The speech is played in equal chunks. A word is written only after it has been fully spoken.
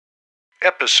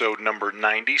Episode number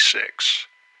 96.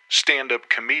 Stand-up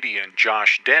comedian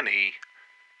Josh Denny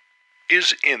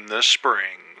is in the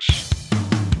Springs.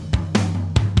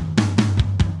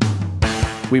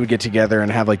 We would get together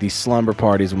and have like these slumber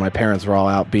parties when my parents were all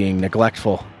out being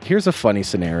neglectful. Here's a funny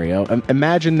scenario.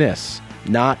 Imagine this,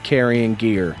 not carrying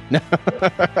gear.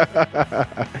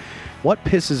 What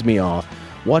pisses me off?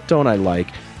 What don't I like?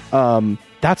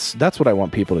 That's what I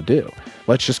want people to do.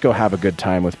 Let's just go have a good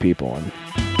time with people. And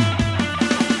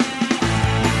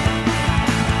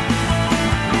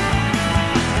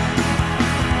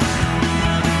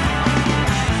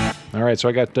all right, so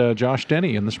I got Josh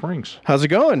Denny in the Springs. how's it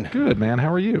going? Good, man.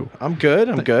 How are you? I'm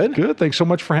good. Good. Thanks so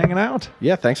much for hanging out.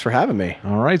 Yeah, thanks for having me.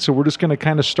 All right, so we're just going to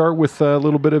kind of start with a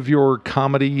little bit of your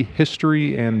comedy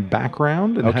history and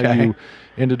background and how you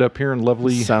ended up here in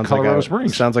lovely Colorado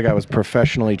Springs. Sounds like I was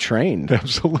professionally trained.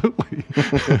 Absolutely.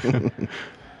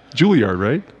 Juilliard,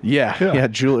 right? Yeah. A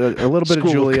little bit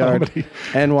School of Juilliard, comedy.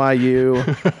 NYU,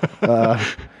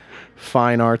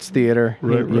 Fine Arts Theater,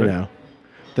 Right. you know.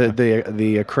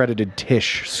 The accredited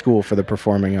Tisch School for the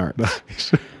Performing Arts.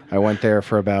 Nice. I went there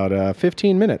for about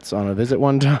 15 minutes on a visit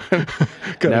one time.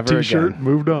 Got Never a T-shirt, again.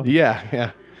 moved on.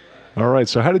 Yeah. All right,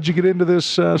 so how did you get into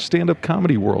this stand-up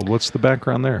comedy world? What's the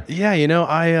background there? Yeah, it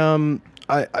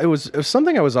was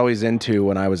something I was always into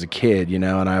when I was a kid, and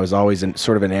I was always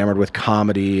sort of enamored with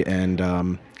comedy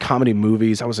and comedy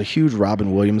movies. I was a huge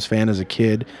Robin Williams fan as a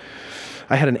kid.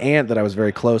 I had an aunt that I was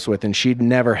very close with, and she'd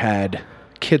never had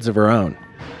kids of her own.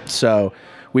 So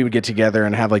we would get together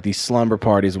and have like these slumber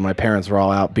parties when my parents were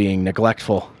all out being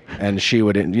neglectful, and she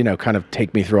would, kind of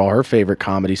take me through all her favorite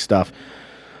comedy stuff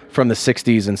from the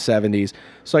 60s and 70s.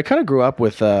 So I kind of grew up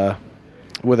with a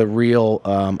real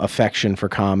affection for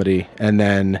comedy. And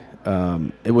then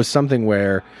it was something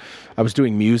where I was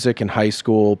doing music in high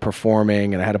school,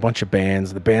 performing, and I had a bunch of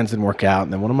bands. The bands didn't work out.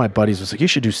 And then one of my buddies was like, "You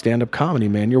should do stand-up comedy,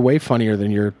 man. You're way funnier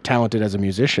than you're talented as a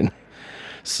musician."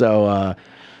 So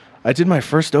I did my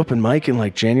first open mic in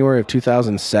like January of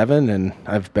 2007, and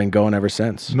I've been going ever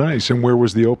since. Nice. And where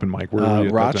was the open mic? Where were you at that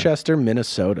time? Rochester,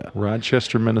 Minnesota.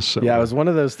 Rochester, Minnesota. Yeah, it was one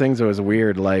of those things that was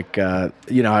weird. Like, I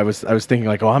was thinking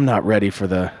like, oh, I'm not ready for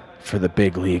the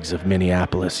big leagues of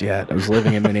Minneapolis yet. I was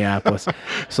living in Minneapolis,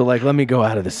 so like, let me go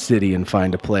out of the city and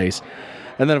find a place.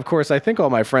 And then, of course, I think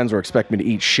all my friends were expecting me to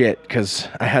eat shit because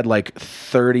I had like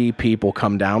 30 people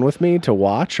come down with me to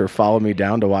watch or follow me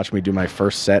down to watch me do my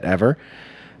first set ever.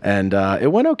 And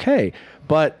it went okay,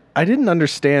 but I didn't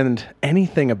understand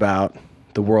anything about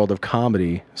the world of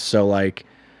comedy. So like,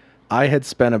 I had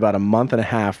spent about a month and a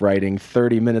half writing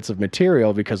 30 minutes of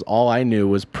material because all I knew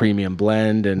was premium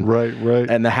blend and right.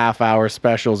 and the half-hour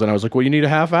specials. And I was like, well, you need a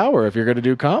half hour if you're going to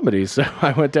do comedy. So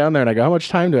I went down there and I go, how much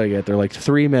time do I get? They're like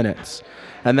 3 minutes.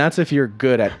 And that's if you're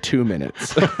good at 2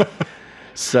 minutes.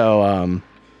 So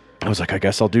I was like, I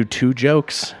guess I'll do 2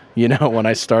 jokes. When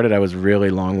I started, I was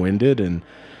really long-winded and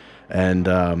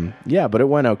but it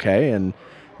went okay. And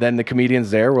then the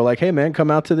comedians there were like, hey man,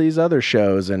 come out to these other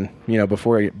shows. And,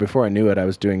 before I knew it, I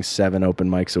was doing 7 open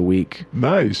mics a week.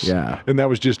 Nice. Yeah. And that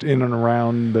was just in and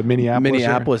around the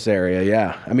Minneapolis area.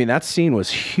 Yeah. I mean, that scene was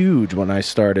huge when I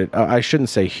started. I shouldn't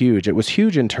say huge. It was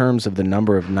huge in terms of the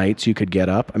number of nights you could get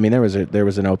up. I mean, there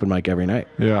was an open mic every night.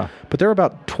 Yeah. But there were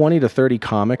about 20 to 30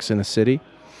 comics in the city.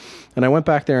 And I went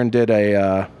back there and did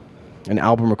an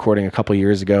album recording a couple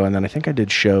years ago, and then I think I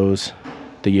did shows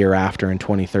the year after in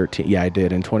 2013. Yeah, I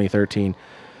did in 2013.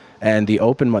 And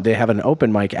they have an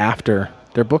open mic after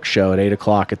their book show at 8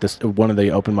 o'clock at one of the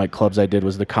open mic clubs I did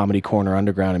was the Comedy Corner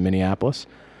Underground in Minneapolis.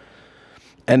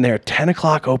 And their 10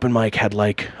 o'clock open mic had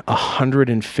like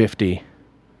 150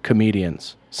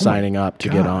 comedians signing up to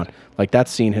get on. Like, that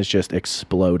scene has just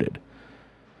exploded.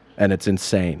 And it's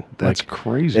insane. That's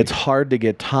crazy. It's hard to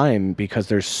get time because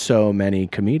there's so many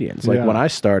comedians. Like when I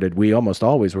started, we almost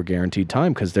always were guaranteed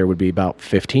time because there would be about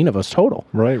 15 of us total.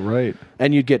 Right.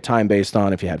 And you'd get time based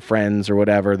on if you had friends or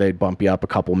whatever, they'd bump you up a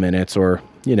couple minutes, or,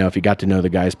 if you got to know the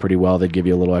guys pretty well, they'd give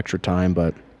you a little extra time.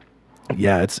 But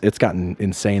yeah, it's gotten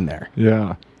insane there.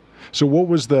 Yeah. So what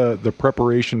was the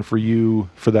preparation for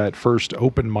you for that first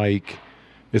open mic?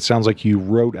 It sounds like you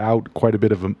wrote out quite a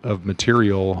bit of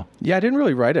material. Yeah, I didn't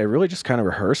really write it. I really just kind of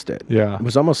rehearsed it. Yeah. It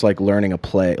was almost like learning a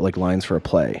play, like lines for a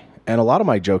play. And a lot of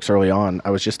my jokes early on, I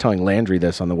was just telling Landry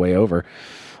this on the way over,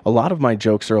 a lot of my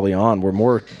jokes early on were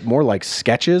more like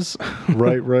sketches.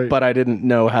 Right. But I didn't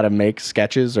know how to make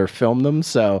sketches or film them.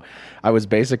 So I was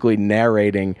basically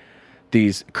narrating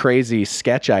these crazy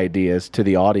sketch ideas to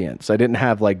the audience. I didn't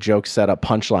have like joke set up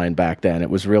punchline back then. It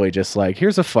was really just like,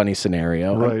 here's a funny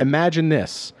scenario. Right. Imagine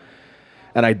this.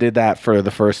 And I did that for the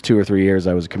first 2 or 3 years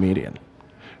I was a comedian.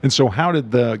 And so how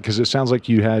did because it sounds like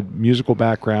you had musical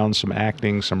background, some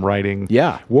acting, some writing.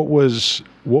 Yeah. What was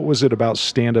it about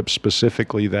stand-up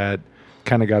specifically that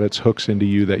kind of got its hooks into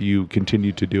you that you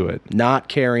continued to do it? Not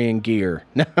carrying gear.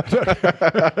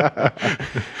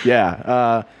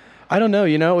 Yeah. I don't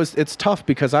know. It's tough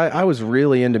because I was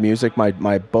really into music.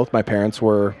 Both my parents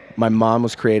were. My mom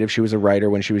was creative. She was a writer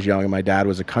when she was young, and my dad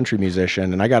was a country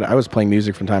musician. And I was playing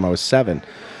music from the time I was 7.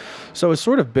 So it was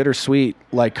sort of bittersweet,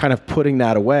 like kind of putting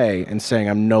that away and saying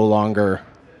I'm no longer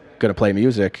going to play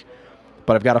music,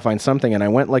 but I've got to find something. And I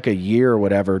went like a year or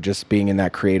whatever just being in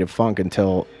that creative funk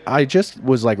until I just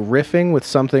was like riffing with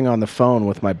something on the phone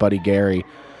with my buddy Gary,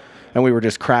 and we were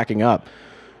just cracking up.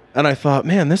 And I thought,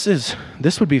 man,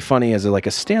 this would be funny as like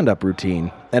a stand-up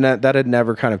routine. And that had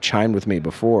never kind of chimed with me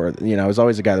before. I was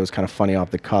always a guy that was kind of funny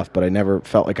off the cuff, but I never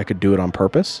felt like I could do it on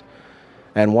purpose.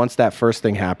 And once that first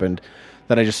thing happened,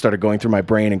 then I just started going through my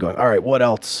brain and going, all right, what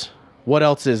else? What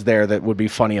else is there that would be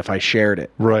funny if I shared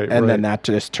it? Right. And then that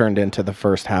just turned into the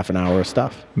first half an hour of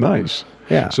stuff. Nice.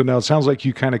 Yeah. So now it sounds like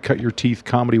you kind of cut your teeth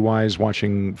comedy-wise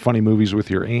watching funny movies with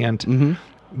your aunt.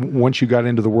 Mm-hmm. Once you got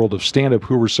into the world of stand-up,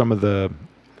 who were some of the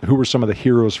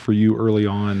heroes for you early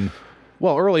on?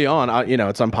 Well, early on,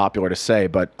 it's unpopular to say,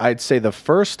 but I'd say the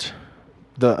first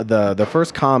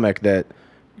comic that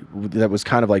was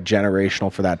kind of like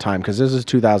generational for that time, because this is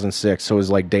 2006, so it was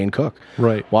like Dane Cook.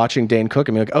 Right. Watching Dane Cook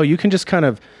and be like, oh, you can just kind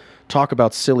of talk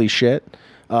about silly shit.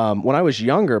 When I was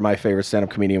younger, my favorite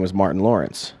stand-up comedian was Martin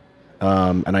Lawrence.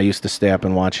 And I used to stay up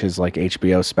and watch his like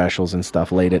HBO specials and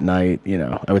stuff late at night.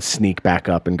 I would sneak back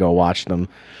up and go watch them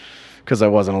because I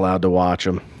wasn't allowed to watch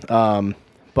them.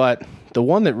 But the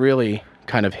one that really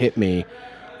kind of hit me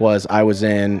was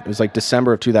it was like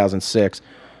December of 2006.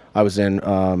 I was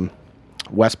in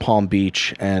West Palm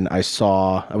Beach, and I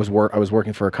was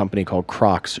working for a company called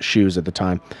Crocs Shoes at the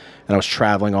time, and I was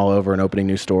traveling all over and opening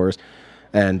new stores.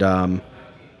 And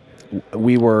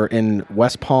we were in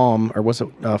West Palm, or was it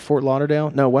Fort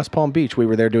Lauderdale? No, West Palm Beach. We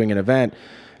were there doing an event,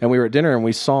 and we were at dinner, and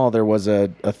we saw there was a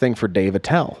thing for Dave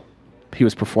Attell. He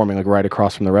was performing like right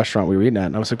across from the restaurant we were eating at,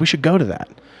 and I was like, we should go to that.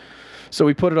 So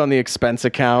we put it on the expense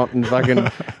account and fucking,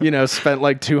 spent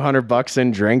like $200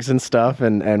 in drinks and stuff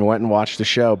and went and watched the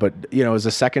show. But, it was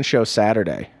the second show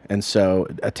Saturday. And so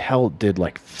Attell did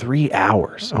like 3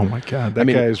 hours. Oh my God. That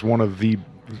guy is one of the...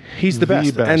 He's the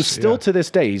best. And still to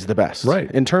this day, he's the best. Right.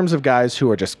 In terms of guys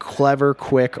who are just clever,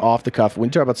 quick, off the cuff. When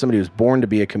you talk about somebody who's born to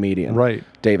be a comedian. Right.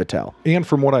 Dave Attell. And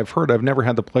from what I've heard, I've never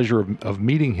had the pleasure of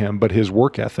meeting him, but his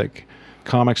work ethic,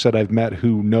 comics that I've met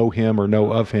who know him or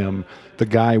know of him, the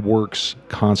guy works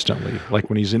constantly. Like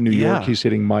when he's in New York, he's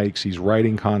hitting mics, he's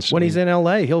writing constantly. When he's in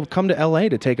LA, he'll come to LA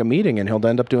to take a meeting, and he'll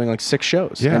end up doing like 6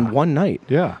 shows in one night.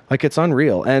 Yeah. Like it's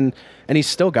unreal. And he's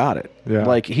still got it. Yeah.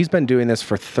 Like he's been doing this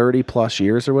for 30 plus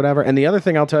years or whatever. And the other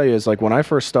thing I'll tell you is like when I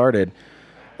first started,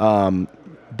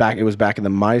 it was back in the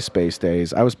MySpace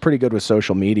days, I was pretty good with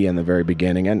social media in the very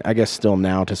beginning, and I guess still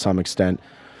now to some extent.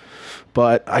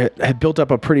 But I had built up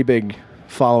a pretty big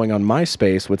following on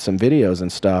MySpace with some videos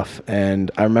and stuff. And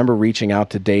I remember reaching out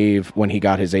to Dave when he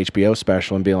got his HBO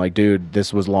special and being like, dude,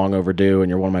 this was long overdue and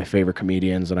you're one of my favorite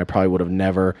comedians, and I probably would have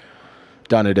never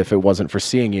done it if it wasn't for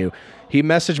seeing you. He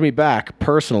messaged me back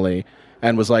personally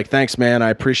and was like, thanks, man, I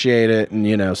appreciate it,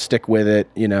 and stick with it.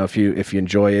 If you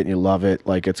enjoy it and you love it,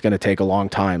 like it's going to take a long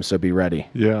time, so be ready.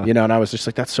 Yeah. And I was just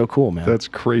like, that's so cool, man. That's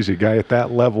crazy. Guy at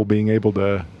that level being able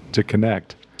to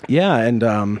connect. Yeah,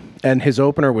 and his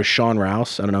opener was Sean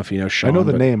Rouse. I don't know if you know Sean. I know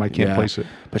the name. I can't place it.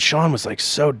 But Sean was like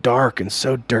so dark and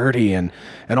so dirty and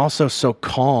also so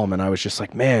calm. And I was just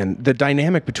like, man, the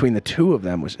dynamic between the two of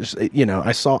them was just,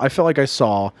 I felt like I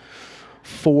saw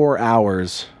 4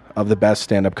 hours of the best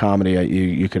stand-up comedy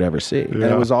you could ever see. Yeah. And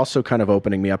it was also kind of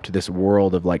opening me up to this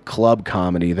world of like club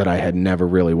comedy that I had never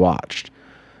really watched.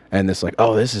 And this like,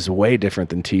 oh, this is way different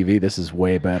than TV. This is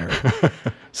way better.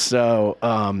 So,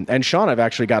 and Sean I've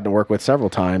actually gotten to work with several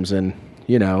times, and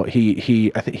I think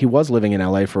he was living in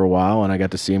LA for a while, and I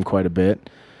got to see him quite a bit.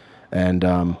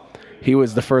 And he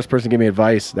was the first person to give me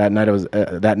advice that night.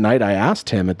 That night I asked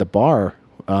him at the bar,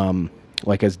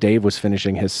 like as Dave was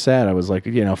finishing his set, I was like,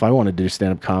 if I wanted to do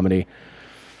stand-up comedy,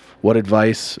 what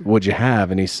advice would you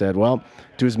have? And he said, well,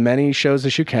 do as many shows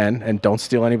as you can and don't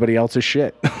steal anybody else's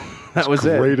shit. That was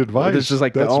it. Great advice. This is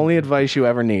like the only advice you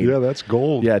ever need. Yeah, that's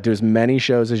gold. Yeah, do as many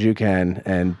shows as you can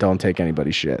and don't take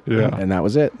anybody's shit. Yeah. And that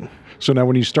was it. So now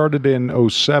when you started in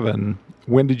 2007,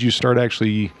 when did you start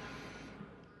actually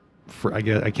I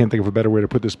guess I can't think of a better way to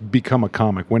put this, become a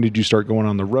comic? When did you start going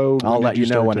on the road? I'll let you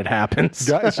know when it happens.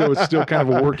 So it's still kind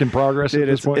of a work in progress at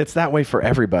this point? It's that way for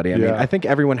everybody. I mean, I think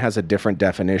everyone has a different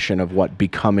definition of what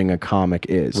becoming a comic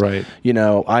is. Right. You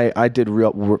know, I did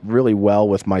really well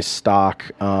with my stock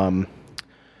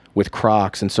with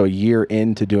Crocs, and so a year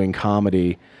into doing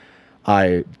comedy,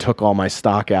 I took all my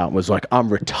stock out and was like,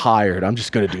 I'm retired. I'm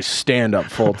just going to do stand-up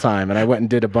full time. And I went and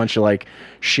did a bunch of like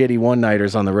shitty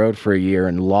one-nighters on the road for a year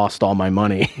and lost all my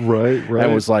money. Right. I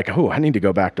was like, oh, I need to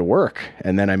go back to work.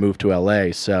 And then I moved to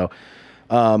LA. So,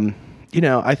 you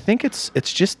know, I think it's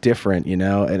just different, you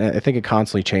know, and I think it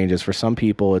constantly changes. For some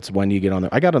people, it's when you get on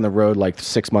I got on the road like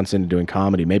 6 months into doing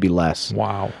comedy, maybe less.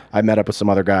 Wow. I met up with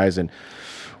some other guys, and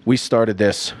we started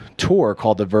this tour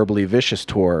called the Verbally Vicious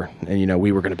Tour. And, you know,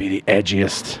 we were going to be the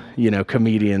edgiest, you know,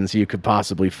 comedians you could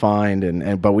possibly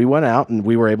find. But we went out and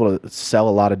we were able to sell a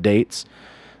lot of dates,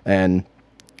 and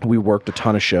we worked a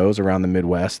ton of shows around the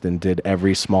Midwest and did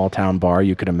every small town bar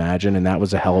you could imagine. And that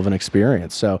was a hell of an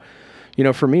experience. So, you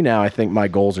know, for me now, I think my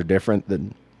goals are different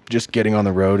than just getting on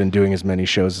the road and doing as many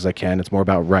shows as I can. It's more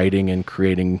about writing and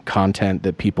creating content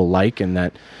that people like and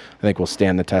that I think will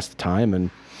stand the test of time.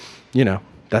 And, you know,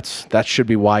 that should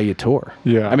be why you tour.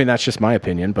 Yeah. I mean, that's just my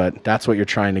opinion, but that's what you're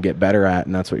trying to get better at,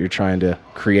 and that's what you're trying to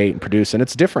create and produce. And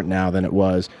it's different now than it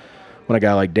was when a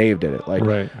guy like Dave did it.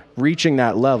 Like, reaching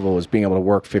that level is being able to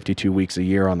work 52 weeks a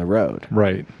year on the road.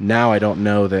 Right. Now I don't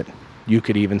know that you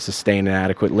could even sustain an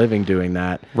adequate living doing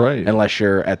that. Right. Unless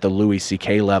you're at the Louis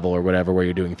C.K. level or whatever, where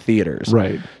you're doing theaters.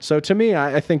 Right. So to me,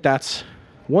 I think that's,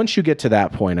 once you get to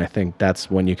that point, I think that's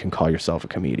when you can call yourself a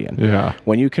comedian. Yeah.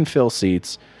 When you can fill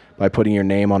seats by putting your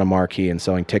name on a marquee and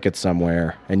selling tickets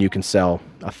somewhere, and you can sell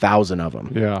 1,000 of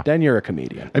them, then you're a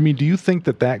comedian. I mean, do you think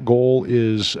that goal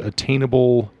is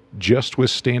attainable just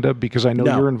with stand-up? Because I know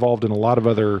you're involved in a lot of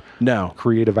other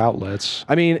creative outlets.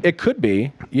 I mean, it could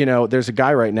be. You know, there's a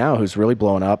guy right now who's really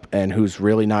blown up and who's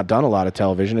really not done a lot of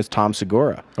television. It's Tom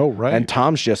Segura. Oh, right. And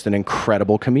Tom's just an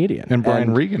incredible comedian. And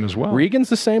Brian Regan as well. Regan's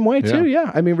the same way, too,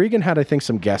 yeah. I mean, Regan had, I think,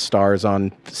 some guest stars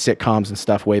on sitcoms and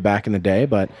stuff way back in the day,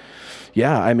 but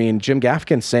yeah, I mean, Jim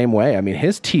Gaffigan, same way. I mean,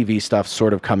 his TV stuff's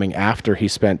sort of coming after he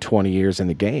spent 20 years in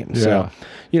the game. Yeah. So,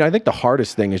 you know, I think the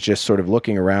hardest thing is just sort of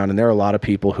looking around, and there are a lot of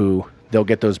people who they'll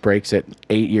get those breaks at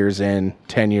 8 years in,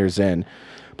 10 years in.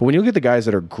 But when you look at the guys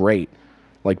that are great,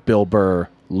 like Bill Burr,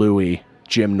 Louis,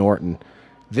 Jim Norton,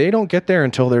 they don't get there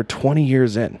until they're 20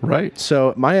 years in. Right.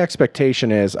 So my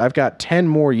expectation is I've got 10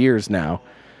 more years now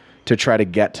to try to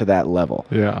get to that level.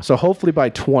 Yeah. So hopefully by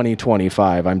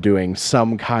 2025, I'm doing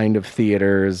some kind of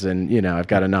theaters, and, you know, I've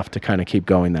got enough to kind of keep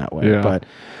going that way. Yeah.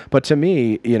 But to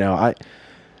me, you know,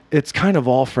 it's kind of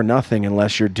all for nothing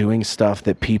unless you're doing stuff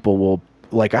that people will,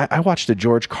 like, I watched a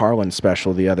George Carlin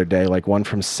special the other day, like one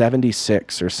from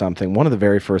 76 or something, one of the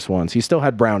very first ones. He still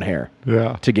had brown hair,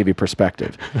 to give you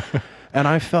perspective. And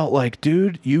I felt like,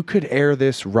 dude, you could air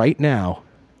this right now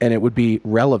and it would be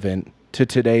relevant to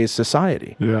today's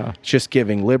society. Yeah. Just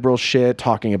giving liberal shit,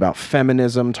 talking about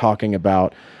feminism, talking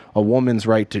about a woman's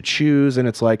right to choose. And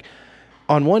it's like,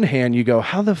 on one hand, you go,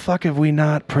 how the fuck have we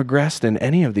not progressed in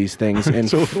any of these things in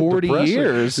 40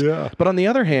 years? Yeah. But on the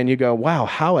other hand, you go, wow,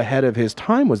 how ahead of his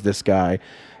time was this guy?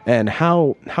 And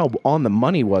how on the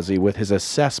money was he with his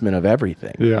assessment of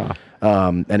everything? Yeah.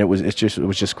 And it was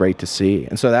just great to see.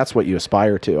 And so that's what you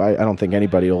aspire to. I don't think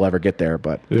anybody will ever get there,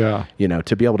 but you know,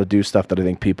 to be able to do stuff that I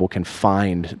think people can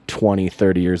find 20,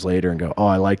 30 years later and go, oh,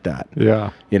 I like that. Yeah.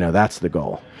 You know, that's the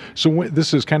goal. So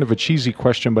this is kind of a cheesy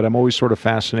question, but I'm always sort of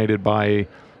fascinated by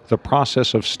the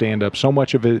process of stand-up. So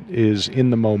much of it is in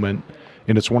the moment,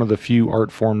 and it's one of the few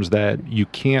art forms that you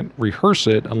can't rehearse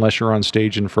it unless you're on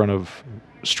stage in front of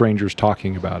strangers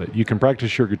talking about it. You can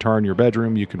practice your guitar in your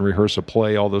bedroom, you can rehearse a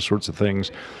play, all those sorts of things.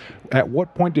 At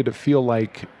what point did it feel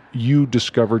like you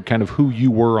discovered kind of who you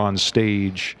were on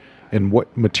stage and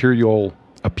what material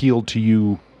appealed to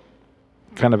you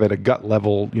kind of at a gut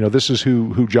level? You know, this is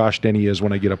who Josh Denny is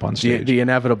when I get up on stage. The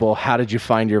inevitable, how did you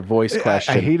find your voice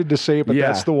question. I hated to say it, but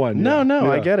that's the one.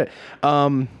 No, I get it.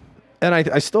 And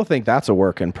I still think that's a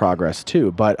work in progress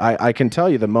too, but I can tell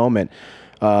you the moment.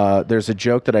 There's a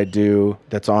joke that I do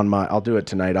that's on I'll do it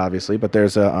tonight, obviously, but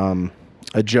there's a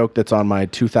joke that's on my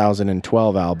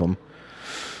 2012 album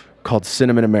called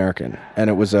Cinnamon American.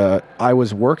 And I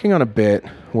was working on a bit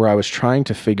where I was trying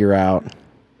to figure out,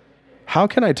 how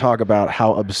can I talk about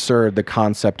how absurd the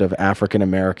concept of African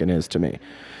American is to me?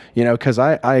 You know, because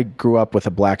I grew up with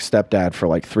a black stepdad for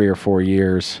like 3 or 4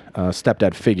 years,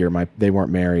 stepdad figure. They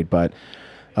weren't married, but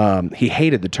he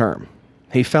hated the term.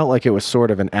 he felt like it was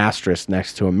sort of an asterisk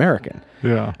next to American.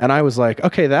 Yeah. And I was like,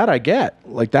 okay, that I get.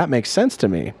 Like, that makes sense to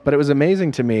me. But it was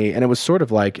amazing to me, and it was sort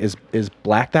of like, is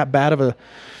black that bad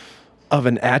of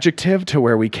an adjective to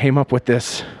where we came up with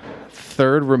this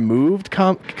third removed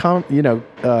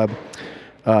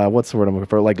what's the word I'm looking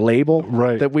for? Like label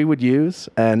that we would use.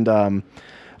 And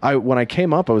when I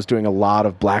came up, I was doing a lot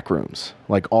of black rooms,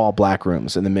 like all black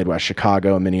rooms in the Midwest,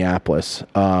 Chicago and Minneapolis,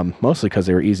 mostly because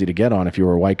they were easy to get on if you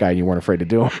were a white guy and you weren't afraid to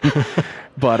do them.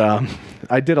 But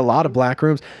I did a lot of black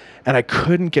rooms, and I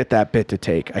couldn't get that bit to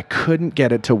take. I couldn't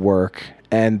get it to work.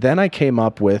 And then I came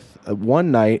up with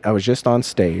one night, I was just on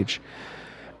stage,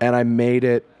 and I made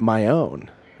it my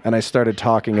own. And I started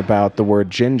talking about the word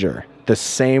ginger the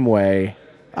same way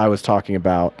I was talking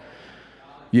about,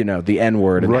 the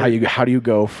N-word, and how do you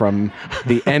go from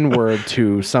the N-word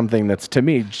to something that's, to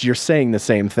me, you're saying the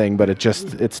same thing, but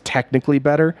it's technically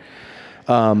better.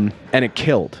 And it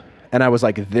killed. And I was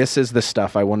like, this is the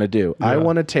stuff I want to do. Yeah. I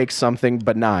want to take something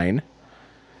benign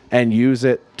and use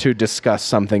it to discuss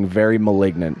something very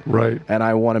malignant. Right. And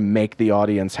I want to make the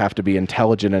audience have to be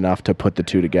intelligent enough to put the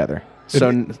two together.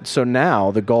 So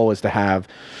now the goal is to have,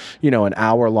 an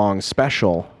hour-long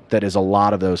special that is a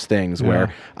lot of those things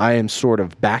where I am sort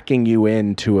of backing you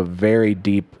into a very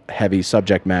deep, heavy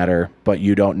subject matter, but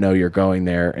you don't know you're going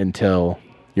there until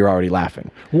you're already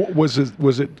laughing. Was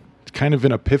it kind of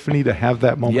an epiphany to have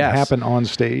that moment happen on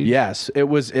stage? Yes, it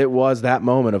was that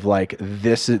moment of like,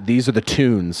 these are the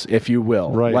tunes, if you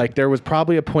will. Right. Like, there was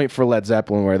probably a point for Led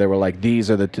Zeppelin where they were like,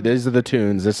 these are the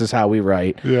tunes, this is how we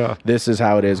write. Yeah. This is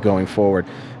how it is going forward.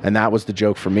 And that was the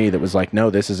joke for me, that was like, no,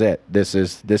 this is it. This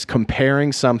is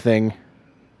comparing something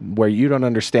where you don't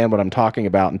understand what I'm talking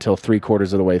about until 3/4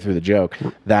 of the way through the joke.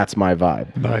 That's my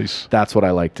vibe. Nice. That's what I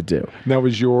like to do. Now,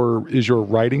 is your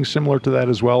writing similar to that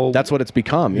as well? That's what it's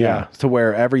become, yeah. To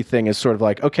where everything is sort of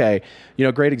like, okay,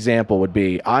 a great example would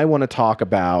be, I want to talk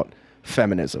about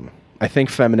feminism. I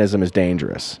think feminism is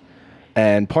dangerous.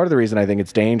 And part of the reason I think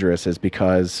it's dangerous is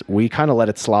because we kind of let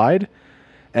it slide.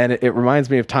 And it reminds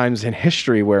me of times in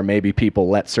history where maybe people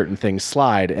let certain things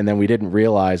slide, and then we didn't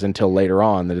realize until later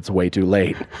on that it's way too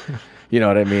late. You know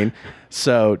what I mean?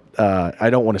 So I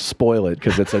don't want to spoil it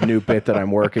because it's a new bit that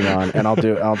I'm working on, and I'll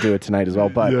do it tonight as well.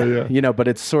 But but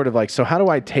it's sort of like, so how do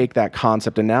I take that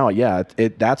concept, and now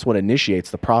that's what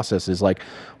initiates the process, is like,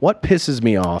 what pisses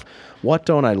me off, what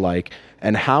don't I like,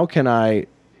 and how can I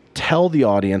tell the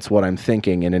audience what I'm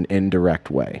thinking in an indirect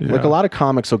way. Yeah. Like, a lot of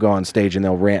comics will go on stage and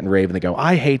they'll rant and rave and they go,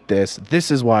 I hate this. This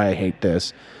is why I hate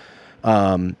this.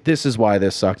 This is why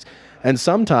this sucks. And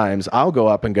sometimes I'll go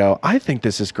up and go, I think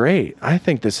this is great. I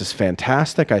think this is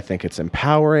fantastic. I think it's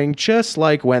empowering, just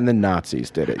like when the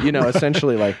Nazis did it.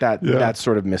 Essentially like that, that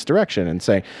sort of misdirection, and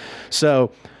saying,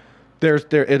 so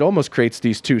it almost creates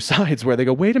these two sides where they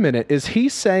go, wait a minute, is he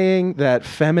saying that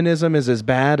feminism is as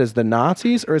bad as the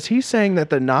Nazis, or is he saying that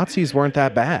the Nazis weren't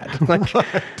that bad?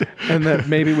 And that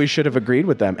maybe we should have agreed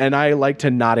with them? And I like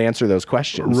to not answer those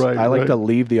questions. Right, I like to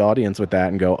leave the audience with that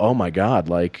and go, oh my God,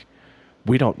 like,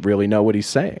 we don't really know what he's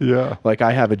saying. Yeah. Like,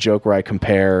 I have a joke where I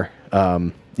compare,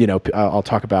 I'll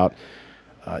talk about,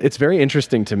 it's very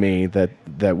interesting to me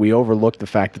that we overlook the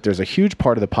fact that there's a huge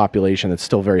part of the population that's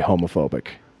still very homophobic.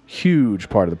 Huge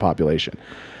part of the population.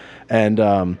 And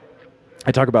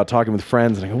I talk about talking with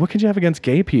friends, and I go, what could you have against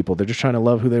gay people? They're just trying to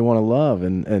love who they want to love.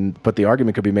 But the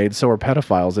argument could be made, so are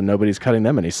pedophiles, and nobody's cutting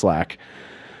them any slack.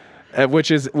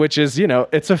 Which is,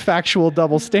 it's a factual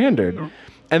double standard.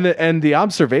 And the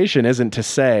observation isn't to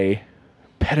say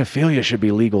pedophilia should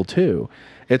be legal too.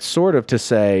 It's sort of to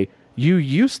say, you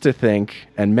used to think,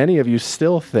 and many of you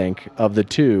still think, of the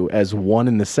two as one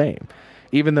and the same,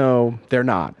 even though they're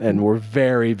not, and we're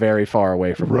very, very far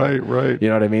away from it. Right. You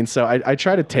know what I mean? So I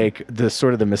try to take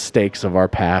the mistakes of our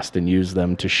past and use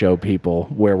them to show people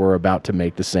where we're about to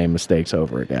make the same mistakes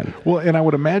over again. Well, and I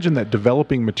would imagine that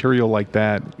developing material like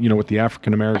that, with the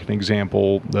African American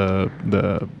example,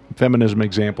 the feminism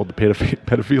example, the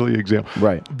pedophilia example,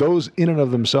 right? Those in and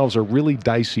of themselves are really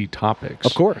dicey topics.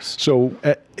 Of course. So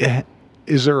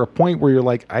is there a point where you're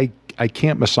like, I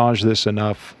can't massage this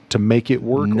enough to make it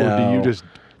work? No. Or do you just...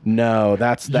 No,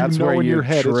 that's where you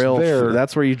drill.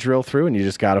 That's where you drill through, and you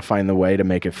just got to find the way to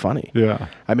make it funny. Yeah.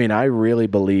 I mean, I really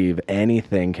believe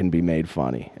anything can be made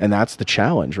funny, and that's the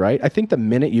challenge, right? I think the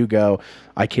minute you go,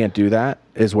 I can't do that,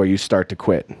 is where you start to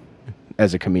quit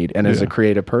as a comedian and as a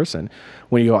creative person.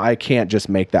 When you go, I can't just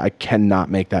make that, I cannot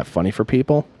make that funny for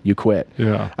people, you quit.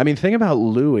 Yeah. I mean, think about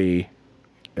Louis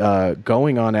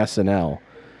going on SNL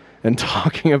and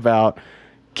talking about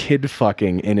kid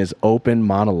fucking in his open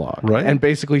monologue, Right. and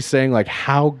basically saying like,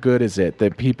 how good is it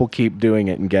that people keep doing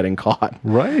it and getting caught,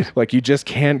 Right. like you just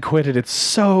can't quit it, it's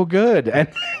so good.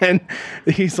 And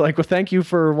he's like, well, thank you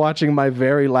for watching my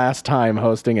very last time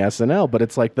hosting SNL. But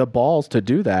it's like the balls to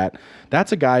do that.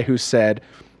 That's a guy who said,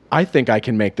 I think I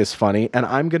can make this funny, and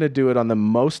I'm going to do it on the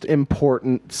most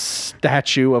important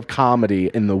statue of comedy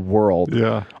in the world,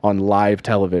 Yeah. on live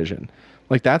television.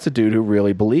 Like, that's a dude who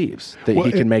really believes that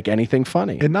he can make anything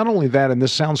funny. And not only that, and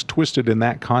this sounds twisted in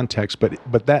that context,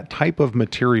 but that type of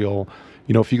material,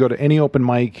 you know, if you go to any open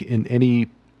mic in any,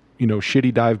 you know,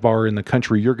 shitty dive bar in the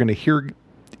country, you're going to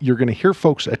hear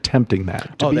folks attempting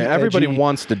that. Everybody edgy.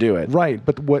 wants to do it. Right,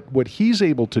 but what he's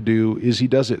able to do is he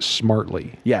does it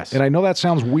smartly. Yes. And I know that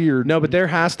sounds weird. No, but there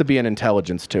has to be an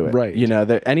intelligence to it. Right. You know,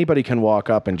 that anybody can walk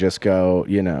up and just go,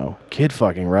 you know, kid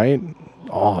fucking, right?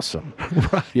 Awesome.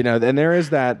 Right. You know, and there is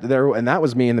that there, and that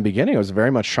was me in the beginning. I was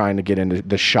very much trying to get into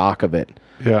the shock of it.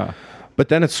 Yeah. But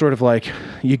then it's sort of like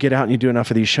you get out and you do enough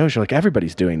of these shows, you're like,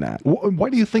 everybody's doing that. Why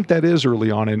do you think that is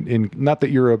early on? In not that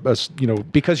you're a you know,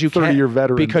 Because you 30-year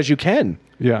veteran. Because you can.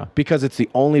 Yeah. Because it's the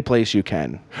only place you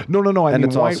can. No. I And mean,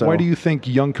 it's why, also- why do you think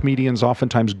young comedians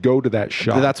oftentimes go to that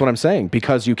shop? That's what I'm saying.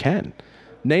 Because you can.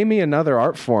 Name me another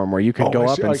art form where you can go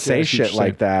up and say shit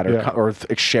like that, or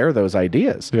share those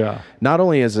ideas. Yeah. Not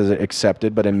only is it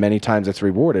accepted, but in many times it's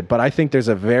rewarded. But I think there's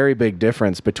a very big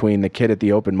difference between the kid at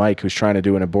the open mic who's trying to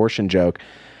do an abortion joke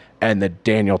and the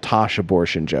Daniel Tosh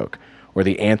abortion joke or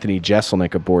the Anthony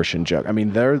Jeselnik abortion joke. I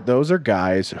mean, those are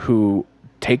guys who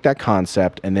take that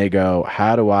concept and they go,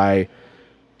 how do I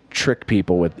trick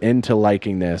people into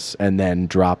liking this, and then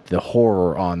drop the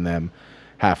horror on them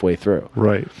halfway through.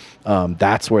 Right.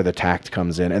 That's where the tact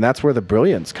comes in, and that's where the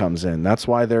brilliance comes in. That's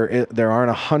why there aren't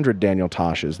 100 Daniel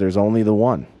Toshes. There's only the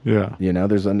one. Yeah. You know,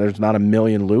 there's not a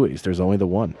million Louis. There's only the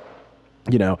one.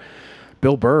 You know,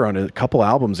 Bill Burr on a couple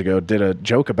albums ago did a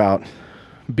joke about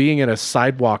being at a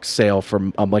sidewalk sale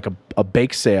from like a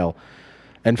bake sale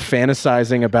and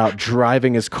fantasizing about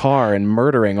driving his car and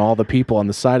murdering all the people on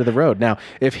the side of the road. Now,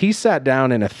 if he sat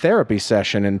down in a therapy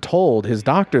session and told his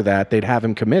doctor that, they'd have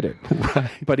him committed.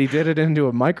 Right. But he did it into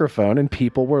a microphone and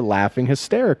people were laughing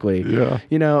hysterically. Yeah.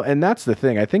 You know, and that's the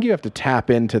thing. I think you have to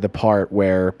tap into the part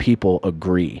where people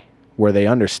agree, where they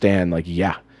understand, like,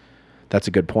 yeah, that's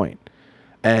a good point.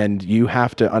 And you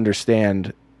have to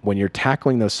understand when you're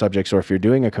tackling those subjects, or if you're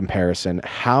doing a comparison,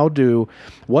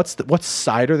 what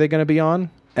side are they going to be on?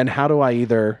 And how do I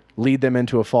either lead them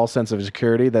into a false sense of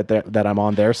security that I'm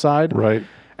on their side, Right.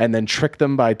 and then trick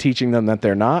them by teaching them that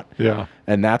they're not? Yeah.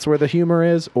 And that's where the humor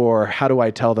is. Or how do I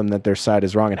tell them that their side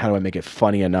is wrong, and how do I make it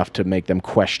funny enough to make them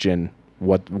question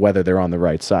whether they're on the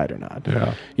right side or not?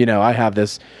 Yeah. You know, I have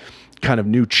this kind of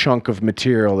new chunk of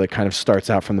material that kind of starts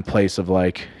out from the place of,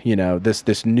 like, you know,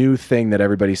 this new thing that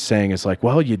everybody's saying is like,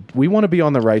 well, we want to be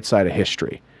on the right side of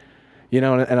history, you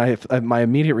know. And my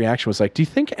immediate reaction was like, do you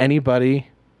think anybody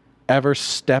ever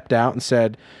stepped out and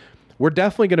said, we're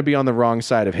definitely going to be on the wrong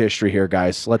side of history here,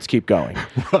 guys, let's keep going?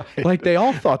 Right. Like, they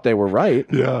all thought they were right.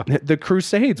 Yeah. The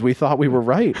Crusades, we thought we were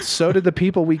right. So did the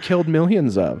people we killed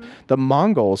millions of. The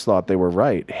Mongols thought they were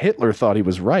right. Hitler thought he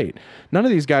was right. None of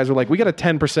these guys were like, we got a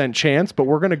 10% chance, but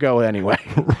we're going to go anyway.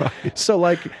 Right. So,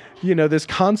 like, you know, this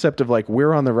concept of like,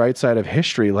 we're on the right side of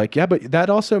history, like, yeah, but that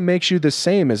also makes you the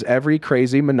same as every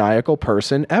crazy maniacal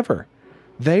person ever.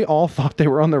 They all thought they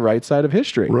were on the right side of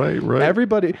history. Right.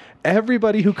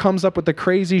 Everybody who comes up with the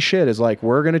crazy shit is like,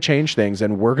 we're going to change things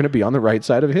and we're going to be on the right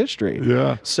side of history.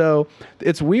 Yeah. So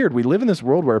it's weird. We live in this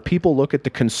world where people look at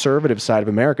the conservative side of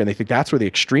America and they think that's where the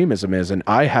extremism is. And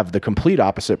I have the complete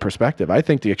opposite perspective. I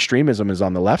think the extremism is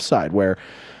on the left side, where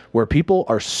people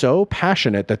are so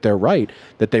passionate that they're right,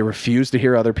 that they refuse to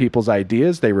hear other people's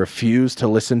ideas. They refuse to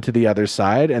listen to the other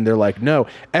side. And they're like, no,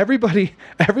 everybody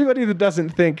that doesn't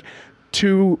think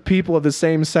two people of the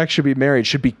same sex should be married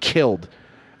should be killed.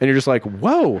 And you're just like,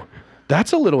 whoa,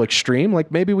 that's a little extreme.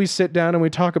 Like, maybe we sit down and we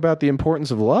talk about the importance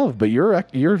of love, but you're like,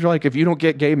 if you don't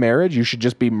get gay marriage, you should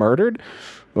just be murdered.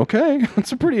 Okay.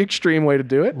 That's a pretty extreme way to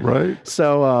do it. Right.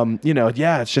 So, you know,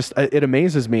 yeah, it's just, it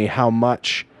amazes me how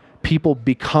much people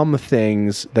become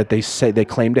things that they say they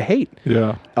claim to hate.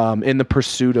 Yeah. In the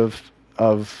pursuit of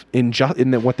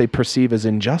what they perceive as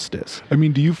injustice. I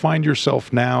mean, do you find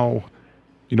yourself now,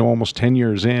 you know, almost 10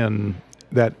 years in,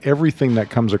 that everything that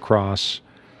comes across,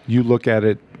 you look at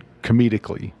it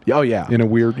comedically? Oh, yeah. In a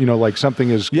weird, you know, like something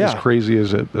as crazy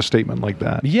as a statement like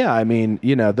that. Yeah, I mean,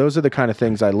 you know, those are the kind of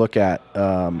things I look at.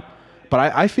 But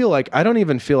I feel like I don't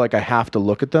even feel like I have to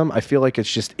look at them. I feel like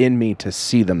it's just in me to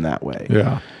see them that way.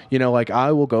 Yeah. You know, like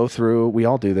I will go through, we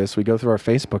all do this, we go through our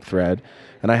Facebook thread,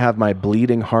 and I have my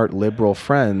bleeding heart liberal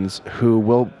friends who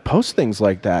will post things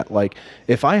like that. Like,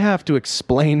 if I have to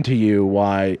explain to you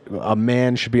why a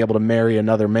man should be able to marry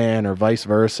another man or vice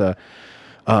versa,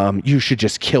 you should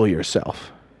just kill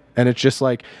yourself. And it's just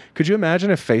like, could you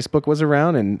imagine if Facebook was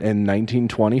around in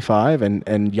 1925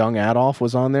 and young Adolf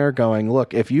was on there going,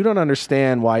 look, if you don't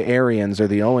understand why Aryans are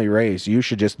the only race, you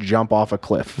should just jump off a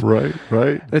cliff. Right,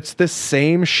 right. It's the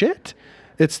same shit.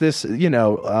 It's this,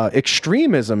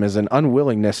 extremism is an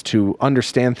unwillingness to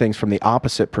understand things from the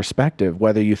opposite perspective,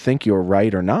 whether you think you're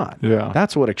right or not. Yeah.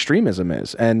 That's what extremism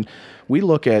is. And we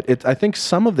look at it, I think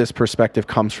some of this perspective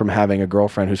comes from having a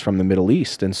girlfriend who's from the Middle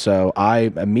East. And so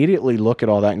I immediately look at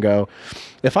all that and go,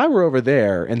 if I were over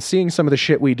there and seeing some of the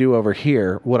shit we do over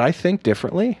here, would I think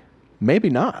differently?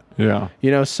 Maybe not. Yeah.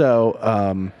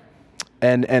 And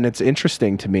it's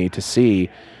interesting to me to see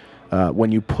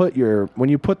when you put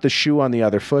the shoe on the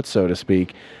other foot, so to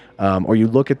speak, or you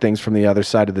look at things from the other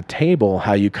side of the table,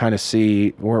 how you kind of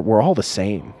see we're all the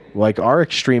same. Like, our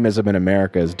extremism in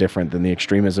America is different than the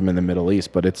extremism in the Middle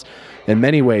East, but it's in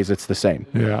many ways it's the same.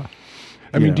 Yeah.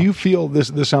 I mean, do you feel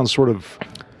this sounds sort of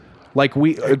like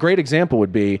a great example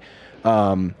would be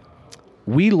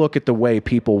we look at the way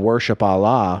people worship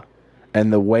Allah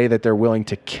and the way that they're willing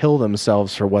to kill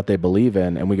themselves for what they believe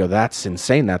in, and we go, that's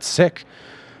insane, that's sick.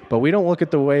 But we don't look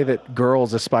at the way that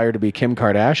girls aspire to be Kim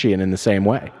Kardashian in the same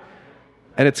way.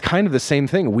 And it's kind of the same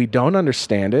thing. We don't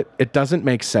understand it. It doesn't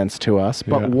make sense to us.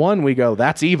 But one, we go,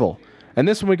 that's evil. And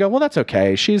this one, we go, well, that's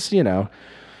okay. She's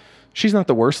not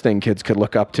the worst thing kids could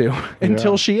look up to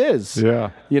until she is.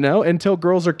 Yeah. Until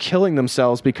girls are killing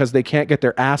themselves because they can't get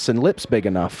their ass and lips big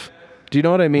enough. Do you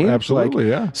know what I mean? Absolutely,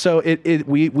 yeah. So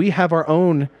we have our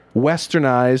own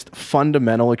westernized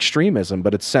fundamental extremism,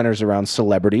 but it centers around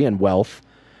celebrity and wealth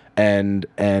and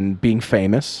being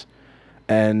famous.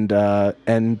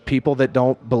 And people that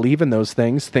don't believe in those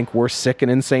things think we're sick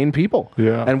and insane people.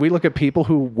 Yeah. And we look at people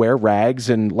who wear rags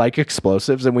and like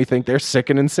explosives, and we think they're sick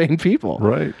and insane people.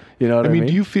 Right. You know what I mean?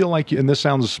 Do you feel like, and this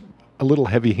sounds a little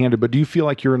heavy-handed, but do you feel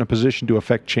like you're in a position to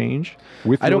affect change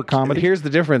with your comedy? Here's the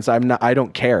difference. I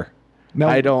don't care. No.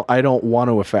 I don't want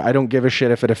to affect. I don't give a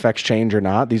shit if it affects change or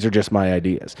not. These are just my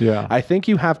ideas. Yeah. I think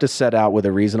you have to set out with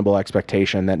a reasonable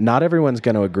expectation that not everyone's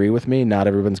going to agree with me. Not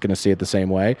everyone's going to see it the same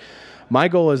way. My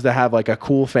goal is to have like a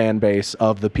cool fan base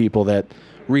of the people that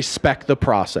respect the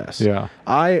process. Yeah.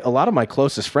 A lot of my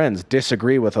closest friends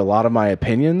disagree with a lot of my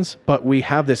opinions, but we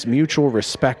have this mutual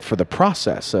respect for the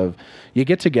process of you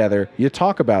get together, you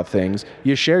talk about things,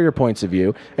 you share your points of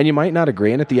view, and you might not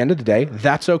agree. And at the end of the day,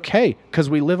 that's okay because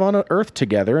we live on an earth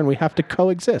together and we have to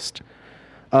coexist.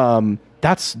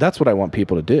 That's what I want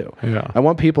people to do. Yeah. I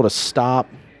want people to stop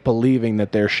believing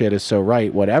that their shit is so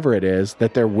right, whatever it is,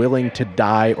 that they're willing to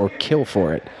die or kill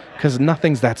for it, because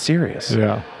nothing's that serious.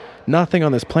 Yeah. Nothing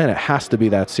on this planet has to be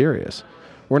that serious.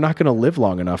 We're not going to live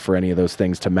long enough for any of those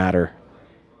things to matter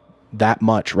that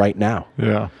much right now.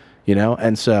 Yeah.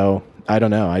 And so I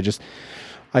don't know.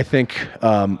 I think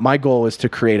my goal is to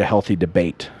create a healthy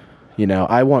debate.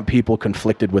 I want people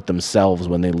conflicted with themselves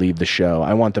when they leave the show.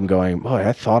 I want them going, boy,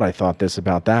 I thought this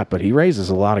about that, but he raises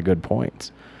a lot of good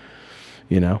points.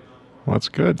 Well, that's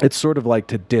good. It's sort of like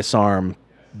to disarm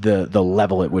the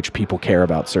level at which people care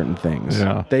about certain things.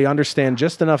 Yeah. They understand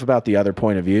just enough about the other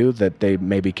point of view that they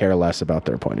maybe care less about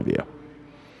their point of view.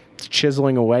 It's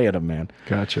chiseling away at them, man.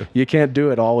 Gotcha. You can't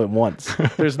do it all at once.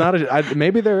 There's not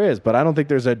maybe there is, but I don't think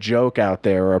there's a joke out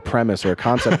there or a premise or a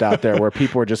concept out there where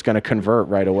people are just going to convert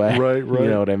right away. Right. You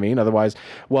know what I mean? Otherwise,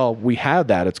 we have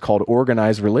that. It's called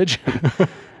organized religion.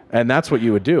 And that's what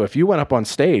you would do. If you went up on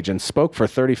stage and spoke for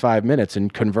 35 minutes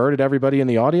and converted everybody in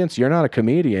the audience, you're not a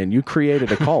comedian. You created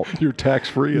a cult. You're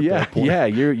tax-free at that point. Yeah,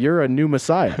 you're a new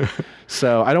messiah.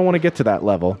 So I don't want to get to that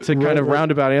level. To kind of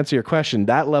roundabout answer your question,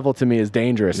 that level to me is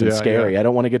dangerous and scary. I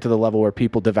don't want to get to the level where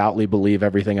people devoutly believe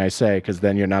everything I say, because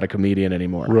then you're not a comedian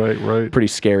anymore. Right. Pretty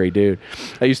scary, dude.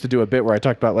 I used to do a bit where I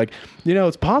talked about,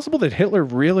 it's possible that Hitler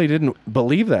really didn't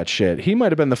believe that shit. He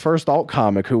might have been the first alt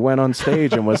comic who went on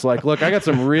stage and was like, look, I got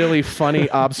some really funny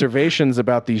observations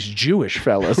about these Jewish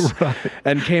fellas. Right.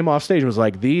 And came off stage and was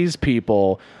like, these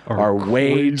people are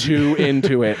way too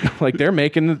into it. Like, they're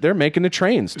making the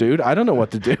trains, dude. I don't know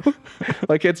what to do.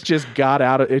 It just got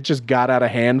out of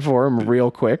hand for him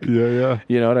real quick. Yeah.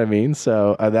 You know what I mean?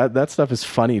 So that stuff is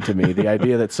funny to me. The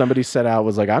idea that somebody set out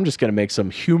was like, I'm just going to make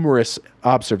some humorous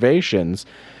observations,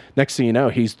 next thing you know,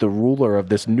 he's the ruler of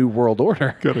this new world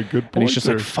order. Got a good point. And he's just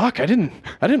there. like, fuck, I didn't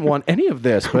want any of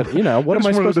this, but what am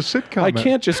I supposed to? Sitcom I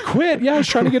can't just quit. Yeah, I was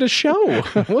trying to get a show.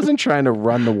 I wasn't trying to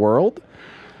run the world.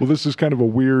 Well, this is kind of a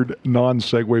weird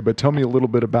non-segue, but tell me a little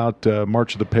bit about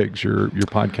March of the Pigs, your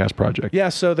podcast project. Yeah,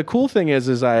 so the cool thing is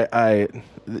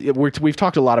we've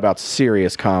talked a lot about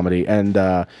serious comedy, and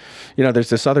there's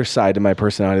this other side to my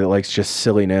personality that likes just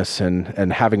silliness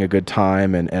and having a good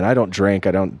time, and I don't drink,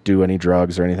 I don't do any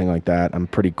drugs or anything like that. I'm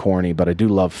pretty corny, but I do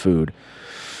love food.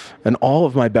 And all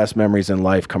of my best memories in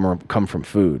life come from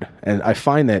food. And I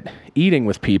find that eating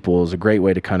with people is a great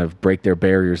way to kind of break their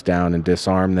barriers down and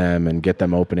disarm them and get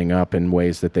them opening up in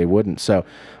ways that they wouldn't. So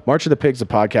March of the Pigs, a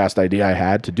podcast idea I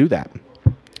had to do that,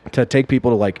 to take people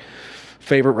to like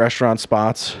favorite restaurant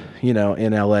spots,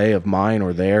 in LA of mine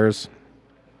or theirs.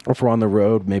 Or if we're on the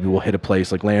road, maybe we'll hit a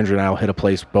place like Landry and I will hit a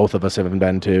place both of us haven't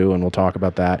been to, and we'll talk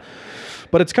about that.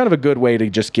 But it's kind of a good way to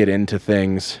just get into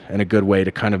things and a good way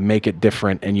to kind of make it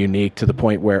different and unique to the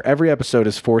point where every episode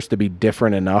is forced to be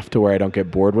different enough to where I don't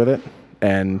get bored with it.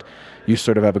 And you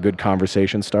sort of have a good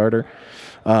conversation starter.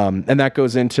 And that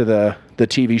goes into the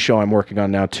TV show I'm working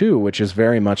on now too, which is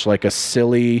very much like a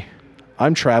silly,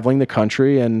 I'm traveling the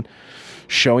country and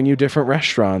showing you different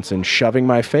restaurants and shoving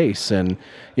my face. And,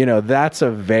 that's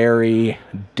a very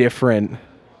different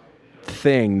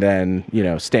thing than,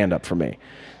 stand up for me.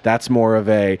 That's more of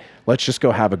a, let's just go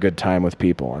have a good time with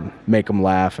people and make them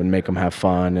laugh and make them have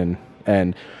fun.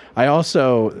 And I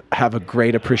also have a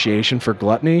great appreciation for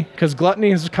gluttony, because gluttony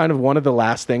is kind of one of the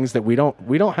last things that we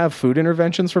don't have food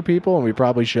interventions for people, and we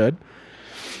probably should.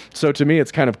 So to me,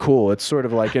 it's kind of cool. It's sort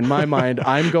of like, in my mind,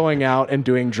 I'm going out and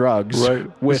doing drugs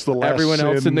with everyone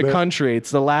else in the country. It's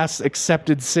the last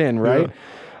accepted sin, right?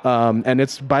 Yeah. And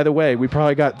it's, by the way, we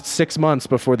probably got 6 months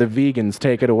before the vegans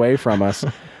take it away from us.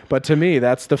 But to me,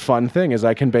 that's the fun thing, is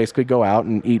I can basically go out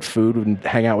and eat food and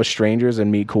hang out with strangers and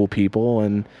meet cool people,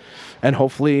 and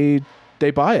hopefully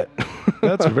they buy it.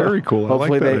 That's very cool.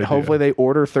 Hopefully they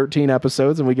order 13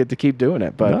 episodes and we get to keep doing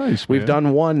it. But nice, we've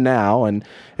done one now, and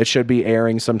it should be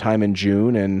airing sometime in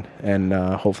June, and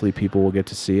hopefully people will get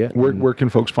to see it. Where can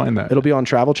folks find that? It'll be on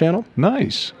Travel Channel.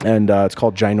 Nice. And it's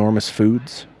called Ginormous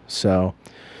Foods. So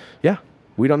yeah,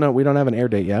 we don't have an air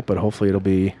date yet, but hopefully it'll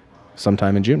be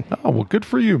sometime in June. Oh, well, good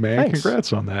for you, man. Thanks.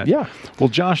 Congrats on that. Yeah. Well,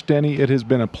 Josh Denny, it has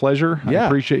been a pleasure. Yeah. I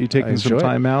appreciate you taking some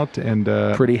time out. And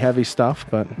pretty heavy stuff,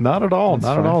 but not at all.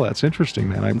 Not at all. That's interesting,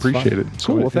 man. I appreciate it.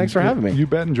 Cool. Well, thanks for having me. You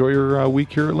bet. Enjoy your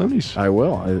week here at Looney's. I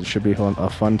will. It should be a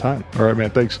fun time. All right,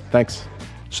 man. Thanks. Thanks.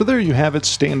 So there you have it,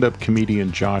 stand-up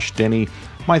comedian Josh Denny.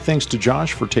 My thanks to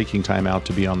Josh for taking time out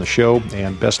to be on the show,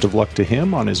 and best of luck to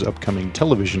him on his upcoming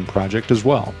television project as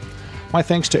well. My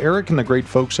thanks to Eric and the great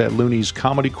folks at Looney's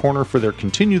Comedy Corner for their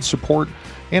continued support,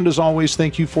 and as always,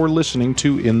 thank you for listening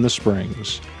to In the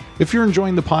Springs. If you're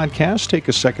enjoying the podcast, take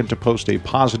a second to post a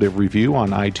positive review on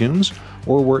iTunes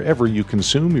or wherever you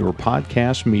consume your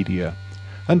podcast media.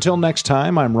 Until next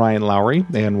time, I'm Ryan Lowry,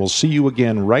 and we'll see you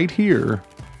again right here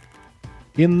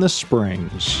in the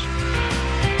Springs.